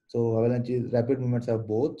it? So avalanches, rapid movements have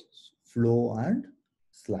both flow and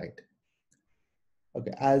slide.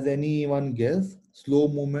 Okay, as anyone guess, slow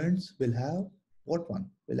movements will have what one?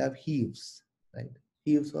 Will have heaves, right?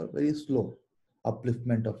 Heaves are very slow,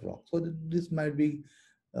 upliftment of rock. So this might be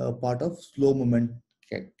part of slow movement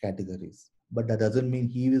categories. But that doesn't mean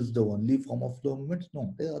heave is the only form of slow movements.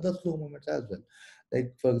 No, there are other slow movements as well.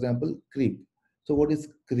 Like for example, creep. So what is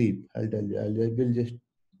creep? I'll tell you. I will just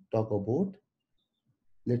talk about.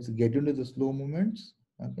 Let's get into the slow movements.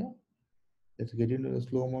 Okay. Let's get into the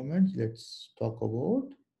slow movements. Let's talk about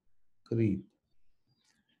creep.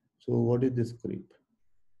 So what is this creep?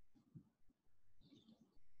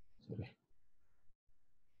 Sorry.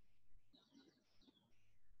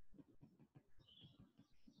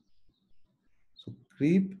 So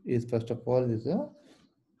creep is first of all is a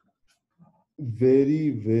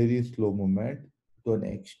very slow movement to an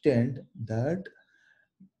extent that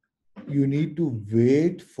you need to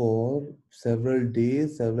wait for several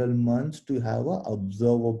days, several months to have a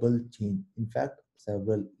observable change. In fact,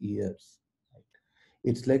 several years.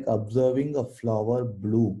 It's like observing a flower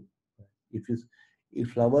bloom. If you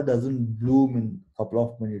if flower doesn't bloom in a couple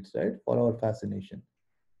of minutes, right? For our fascination,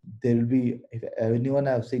 there will be, if anyone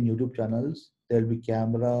have seen YouTube channels, there will be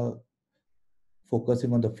camera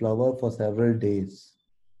focusing on the flower for several days,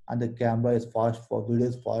 and the camera is fast for video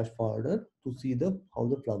is fast forwarded to see the how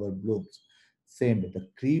the flower blooms. Same way, the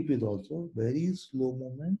creep is also very slow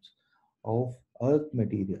movements of earth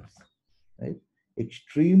materials, right?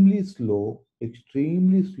 Extremely slow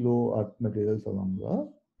earth materials along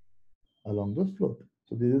the slope.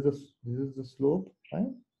 So this is the slope,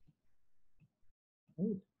 right?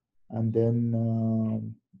 Right. And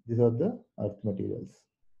then these are the earth materials,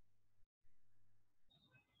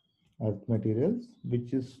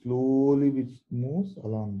 which is slowly which moves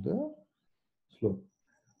along the slope.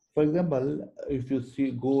 For example, if you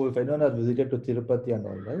see go, if anyone has visited to Tirupati and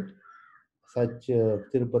all, right, such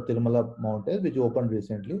Tirupati Tirumala mountains which opened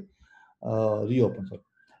recently, reopened. Sorry.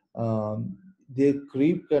 their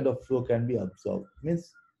creep kind of flow can be observed.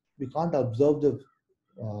 Means we can't observe the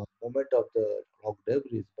movement of the rock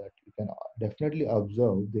debris, but you can definitely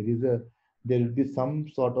observe there will be some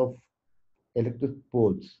sort of electric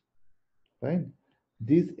poles, right?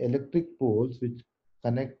 These electric poles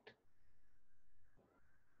connect,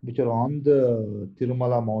 which are on the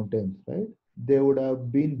Tirumala mountains, right? They would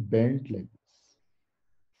have been bent like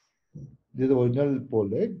this. This is the original pole,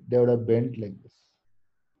 right? They would have bent like this.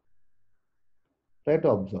 Try to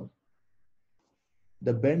observe.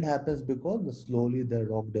 The bend happens because slowly the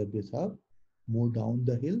rock debris have moved down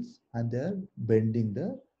the hills and they are bending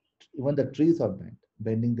even the trees are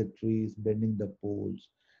bending the trees, bending the poles.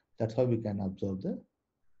 That's how we can observe the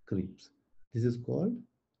creeps. This is called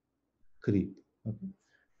creep. Okay.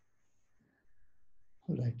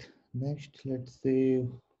 All right. Next, let's say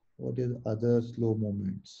what is other slow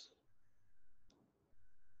movements.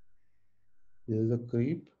 This is a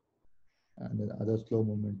creep, and the other slow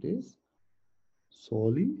movement is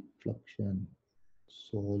solifluction.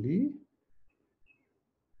 Solifluction,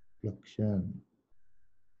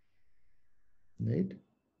 right?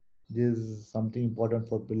 This is something important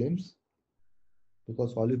for prelims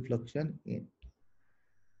because solifluction,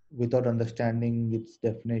 without understanding its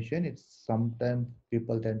definition, it's sometimes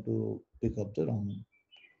people tend to pick up the wrong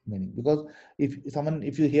meaning. Because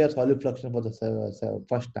if you hear solifluction for the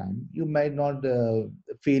first time, you might not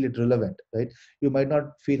feel it relevant, right? You might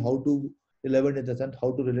not feel how to relevant in the sense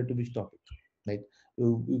how to relate to which topic, right?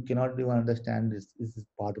 You cannot even understand this is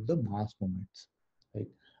part of the mass movements, right?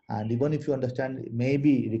 And even if you understand,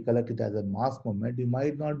 maybe recollect it as a mass movement, you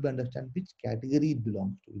might not be understand which category it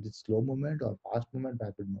belongs to. Is it slow movement or fast movement,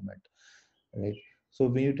 rapid movement, right? So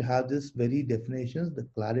we need to have this very definitions, the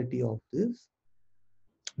clarity of this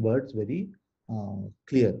words very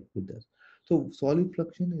clear with us. So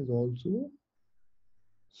solifluction is also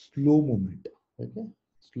slow movement, okay?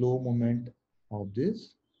 Slow movement of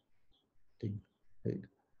this thing, right?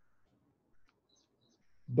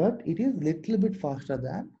 But it is little bit faster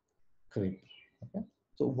than creep. Okay.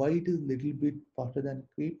 So why it is little bit faster than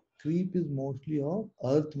creep? Creep is mostly of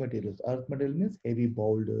earth materials. Earth material means heavy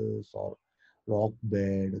boulders or rock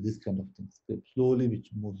bed, this kind of things. Creep slowly which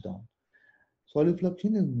moves down.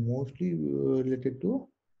 Solifluction is mostly related to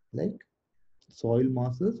like soil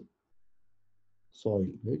masses, soil,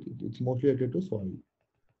 right? It's mostly related to soil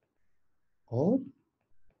or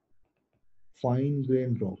fine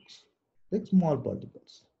grained rocks, like small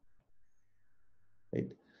particles, right?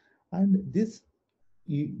 And this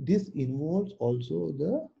involves also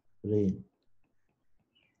the rain.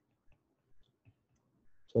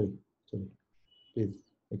 Sorry, sorry, please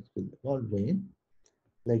explain. Not rain,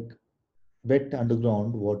 like wet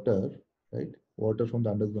underground water, right? Water from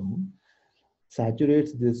the underground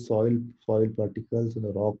saturates this soil particles and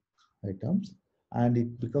the rock items, and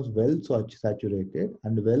it becomes well saturated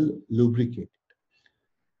and well lubricated.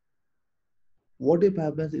 What if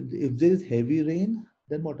happens if there is heavy rain?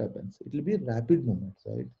 Then what happens? It will be rapid movements,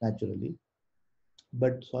 right? Naturally,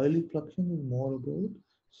 but soil effluxion is more about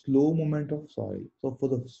slow movement of soil. So for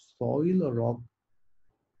the soil or rock,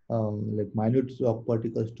 like minute rock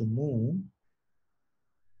particles to move,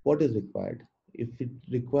 what is required? If it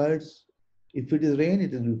requires, if it is rain,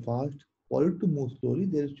 it will be fast. For it to move slowly,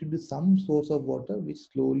 there should be some source of water which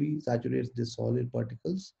slowly saturates the solid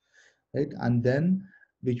particles, right? And then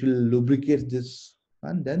which will lubricate this,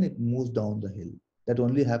 and then it moves down the hill. That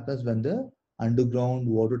only happens when the underground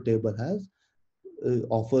water table has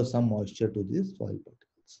offers some moisture to these soil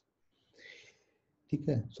particles.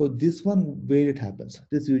 Okay. So this one where it happens.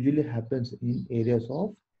 This usually happens in areas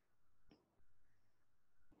of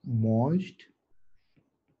moist,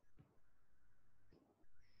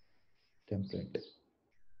 temperate.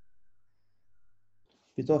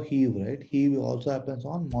 We saw heave, right? Heave also happens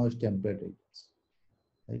on moist temperate regions,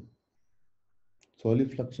 right?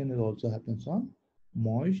 Solifluction is also happens on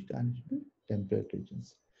moist and temperate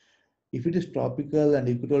regions. If it is tropical and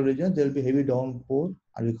equatorial regions, there will be heavy downpour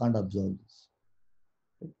and we can't observe this.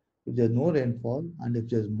 Right? If there's no rainfall and if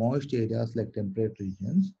there's moist areas like temperate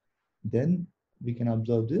regions, then we can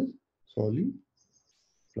observe this solifluctions.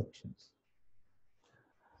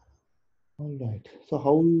 All right. So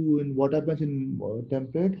how in what happens in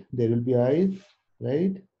temperate? There will be ice,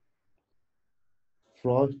 right?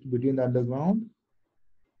 Frost between the underground,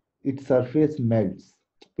 its surface melts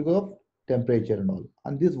because of temperature and all.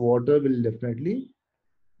 And this water will definitely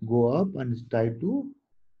go up and try to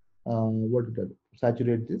what it does,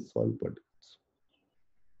 saturate this soil particles.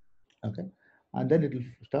 Okay, and then it will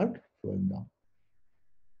start flowing down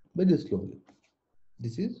very slowly.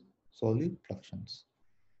 This is solid fluctuations.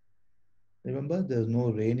 Remember, there's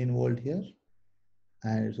no rain involved here,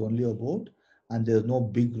 and it's only a boat, and there's no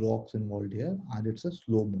big rocks involved here, and it's a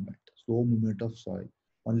slow movement of soil.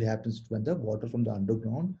 Only happens when the water from the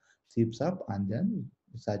underground seeps up and then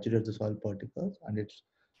saturates the soil particles, and it's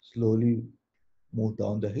slowly move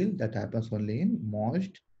down the hill. That happens only in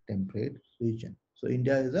moist, temperate region. So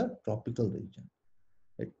India is a tropical region,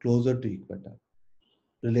 like closer to equator,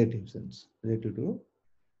 relative sense, related to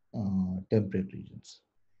temperate regions.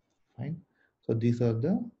 Fine. So these are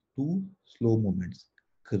the two slow movements,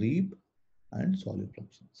 creep and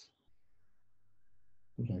solifluctions.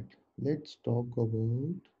 Right. Let's talk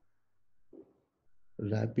about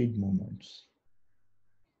rapid movements.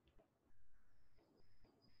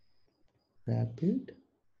 Rapid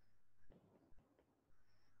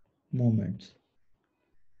movements.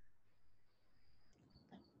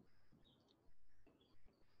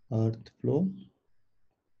 Earth flow,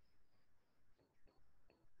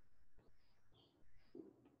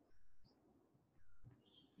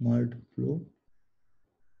 mud flow,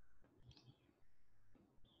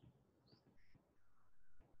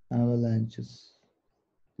 avalanches.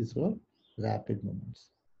 These are rapid movements.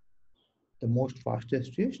 The most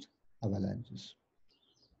fastest is avalanches.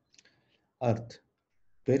 Earth.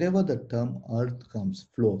 Wherever the term earth comes,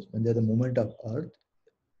 flows, when there's a movement of earth,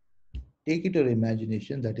 take it to your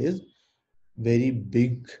imagination that is very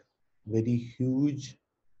big, very huge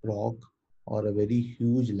rock or a very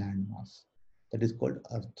huge landmass. That is called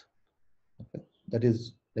earth. Okay? That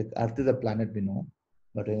is like earth is a planet we know,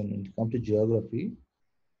 but when it comes to geography,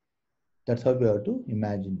 that's how we have to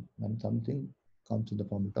imagine when something comes in the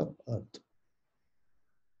form of earth.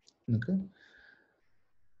 Okay.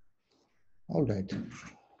 All right.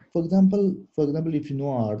 For example, if you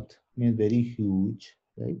know Earth means very huge,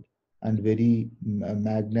 right, and very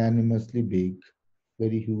magnanimously big,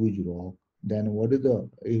 very huge rock, then what is the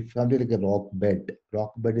if something like a rock bed?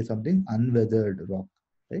 Rock bed is something unweathered rock,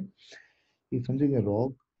 right? If something a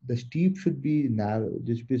rock, the steep should be narrow,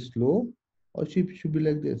 this should be slow, or steep should be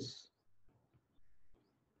like this.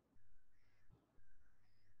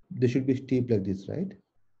 They should be steep like this, right?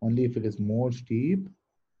 Only if it is more steep,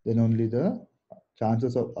 then only the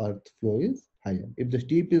chances of earth flow is higher. If the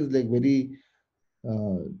steep is like very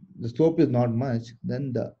the slope is not much,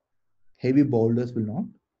 then the heavy boulders will not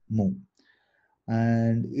move.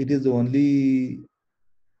 And it is the only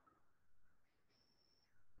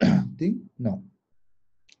thing. No.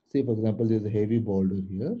 Say, for example, there's a heavy boulder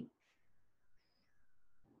here.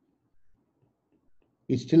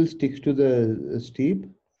 It still sticks to the steep,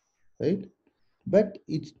 right? But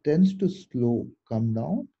it tends to slow, come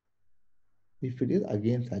down if it is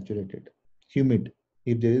again saturated, humid.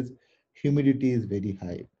 If there is humidity is very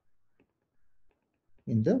high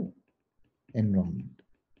in the environment,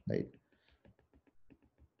 right?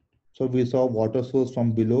 So we saw water source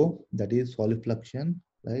from below, that is solifluction,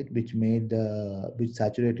 right, which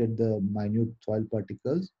saturated the minute soil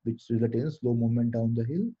particles, which resulted in slow movement down the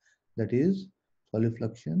hill. That is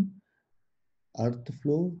solifluction. Earth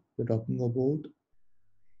flow we're talking about,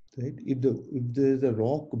 right? If there is a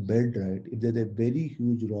rock bed, right, if there's a very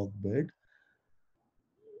huge rock bed,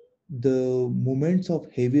 the moments of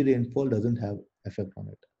heavy rainfall doesn't have effect on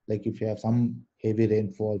it. Like if you have some heavy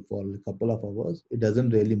rainfall for a couple of hours, it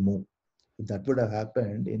doesn't really move. If that would have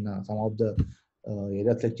happened in some of the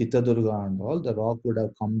areas like Chitradurga and all, the rock would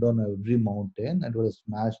have come down every mountain and would have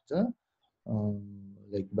smashed the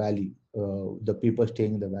like valley, the people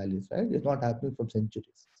staying in the valleys, right? It's not happening from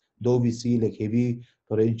centuries. Though we see like heavy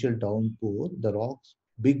torrential downpour, the rocks,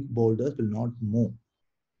 big boulders will not move.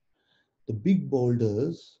 The big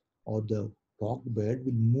boulders or the rock bed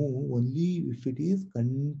will move only if it is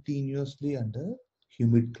continuously under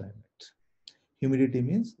humid climate. Humidity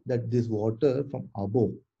means that this water from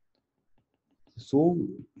above is so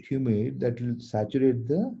humid that it will saturate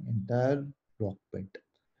the entire rock bed,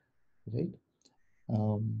 right?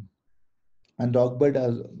 Um, and rock bed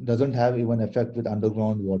doesn't have even effect with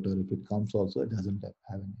underground water. If it comes also, it doesn't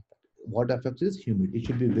have any effect. What affects is humid. It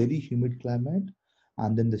should be very humid climate,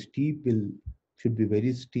 and then the steep will should be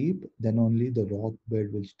very steep. Then only the rock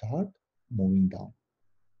bed will start moving down.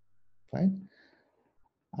 Fine.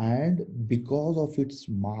 And because of its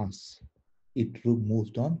mass, it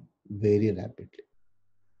moves down very rapidly.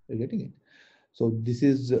 You're getting it. So this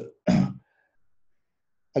is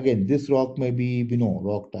again, this rock may be, we know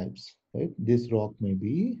rock types, right? This rock may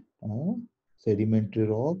be sedimentary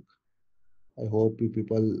rock. I hope you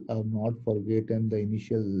people have not forgotten the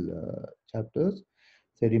initial chapters.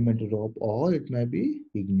 Sedimentary rock, or it may be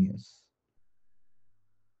igneous.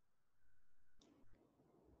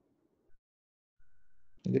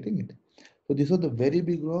 You're getting it. So these are the very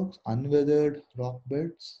big rocks, unweathered rock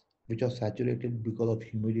beds, which are saturated because of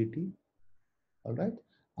humidity. All right,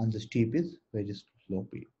 and the steep is very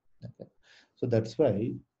slopey. Okay. So that's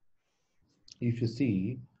why if you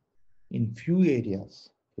see in few areas,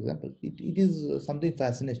 for example, it is something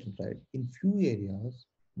fascinating, right? In few areas,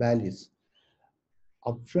 valleys,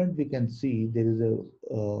 up front we can see there is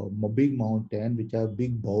a big mountain which have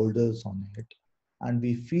big boulders on it, and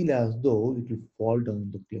we feel as though it will fall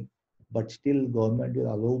down the cliff. But still, government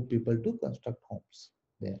will allow people to construct homes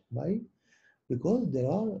there. Why? Because there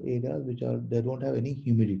are areas which are they don't have any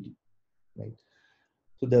humidity, right?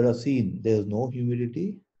 So there are seen there is no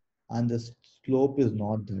humidity, and the slope is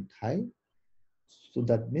not that high. So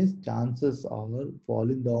that means chances are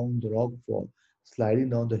falling down the rock fall, sliding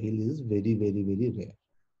down the hill is very, very, very rare.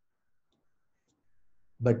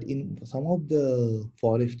 But in some of the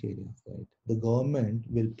forest areas, right, the government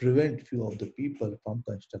will prevent few of the people from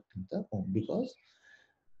constructing the home because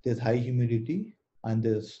there's high humidity and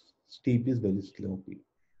the steep is very slopey.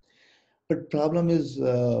 But problem is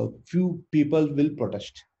few people will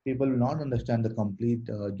protest. People will not understand the complete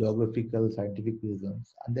geographical scientific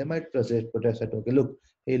reasons, and they might protest that okay, look,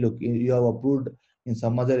 hey, look, you have approved in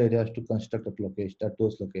some other areas to construct at location at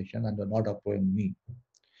those locations, and you're not approving me.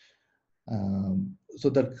 So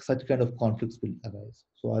that such kind of conflicts will arise.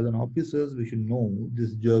 So as an officers, we should know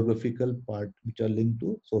this geographical part which are linked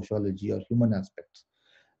to sociology or human aspects,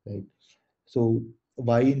 right? So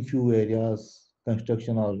why in few areas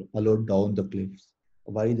construction are allowed down the cliffs?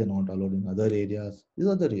 Why they're not allowed in other areas? These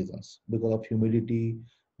are the reasons because of humidity,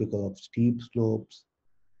 because of steep slopes.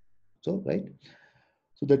 So right.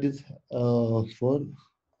 So that is for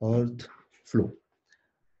earth flow.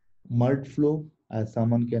 Mud flow, as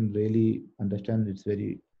someone can really understand, it's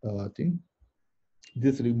very thing.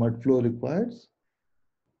 This mud flow requires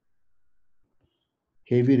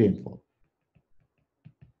heavy rainfall.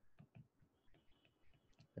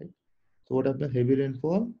 Right? So what happens? Heavy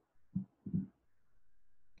rainfall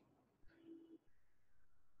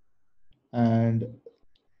and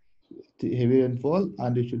the heavy rainfall,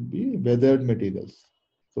 and it should be weathered materials.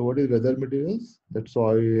 So what is weather materials? That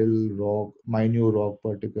soil, rock, minute rock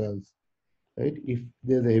particles, right? If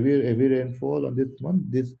there's a heavy rainfall on this one,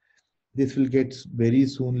 this will get very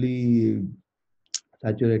soonly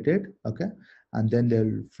saturated, okay, and then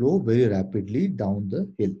they'll flow very rapidly down the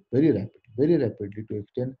hill, very rapidly to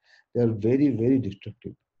extent they are very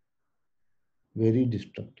destructive, very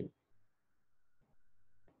destructive,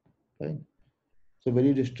 right? So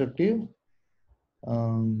very destructive.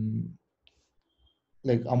 Um,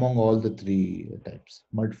 like among all the three types.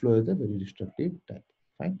 Mud flow is a very destructive type.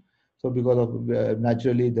 Fine. So because of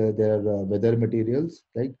naturally there are weather materials,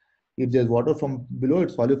 like if there's water from below,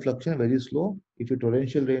 it's solifluction very slow. If it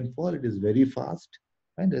torrential rainfall, it is very fast,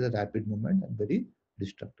 and there's a rapid movement and very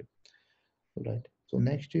destructive. Right. So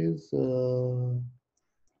next is I'm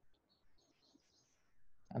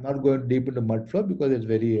not going deep into mud flow because it's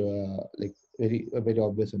very like very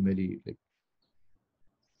obvious and very like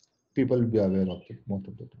people will be aware of it most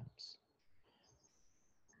of the times.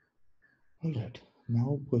 All right.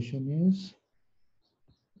 Now question is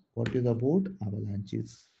what is about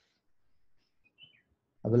avalanches?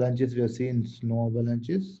 Avalanches, we have seen snow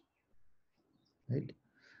avalanches, right?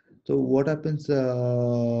 So what happens?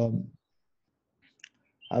 I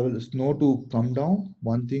will snow to come down.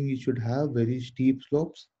 One thing you should have very steep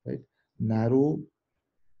slopes, right? Narrow,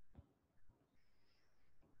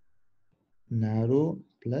 narrow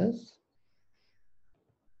plus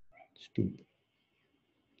steep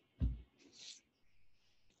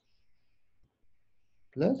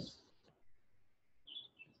plus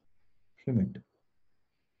humid.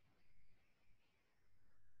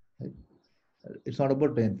 Right? It's not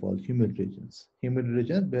about rainfall. Humid regions. Humid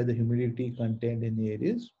regions where the humidity content in the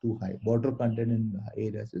area is too high. Water content in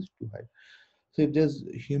areas is too high. So if there's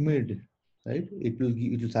humid, right, it will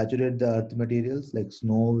saturate the earth materials like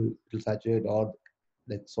snow, it will saturate or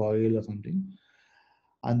like soil or something,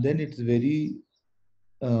 and then it's very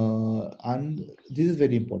and this is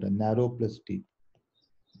very important. Narrow plus steep.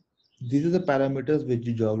 These are the parameters which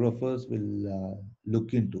geographers will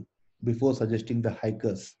look into before suggesting the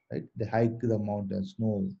hikers, right? They hike the mountains,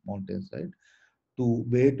 snow mountains, right? To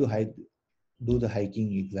where to hike, do the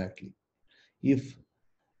hiking exactly. If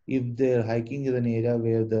if they're hiking is an area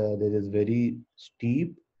where there is very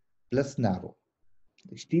steep plus narrow.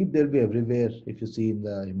 Steep there'll be everywhere if you see in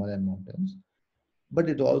the Himalayan mountains, but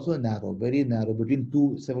it's also narrow, very narrow between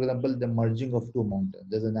two. Say for example, the merging of two mountains.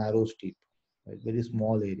 There's a narrow steep, right? Very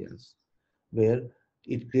small areas where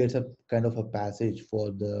it creates a kind of a passage for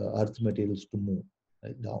the earth materials to move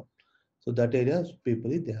right down. So that area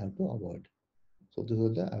people they have to avoid. So these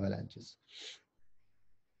are the avalanches.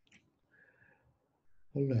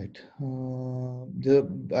 All right.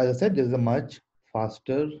 As I said, there is a much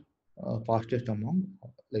faster, fastest among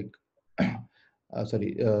like,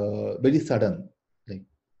 very sudden, like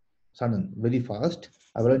sudden, very fast.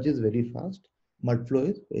 Avalanche is very fast. Mud flow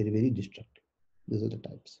is very, very destructive. These are the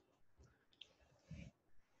types.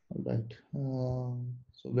 All right.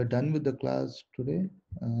 So we're done with the class today.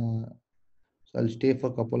 So I'll stay for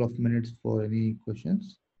a couple of minutes for any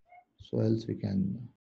questions. So else we can